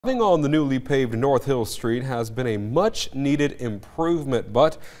Driving on the newly paved North Hill Street has been a much-needed improvement,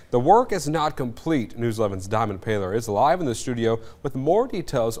 but the work is not complete. News 11's Diamond Paler is live in the studio with more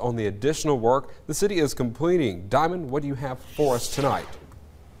details on the additional work the city is completing. Diamond, what do you have for us tonight?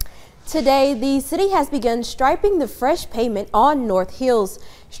 Today, the city has begun striping the fresh pavement on North Hills.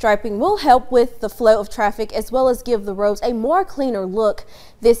 Striping will help with the flow of traffic as well as give the roads a more cleaner look.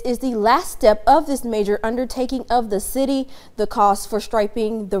 This is the last step of this major undertaking of the city. The cost for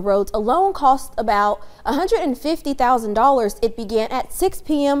striping the roads alone cost about $150,000. It began at 6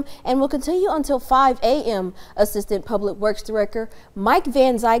 p.m. and will continue until 5 a.m. Assistant Public Works Director Mike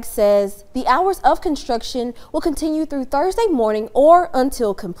Van Zyke says the hours of construction will continue through Thursday morning or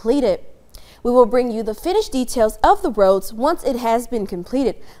until completed. We will bring you the finished details of the roads once it has been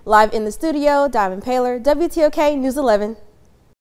completed. Live in the studio, Diamond Paler, WTOK News 11.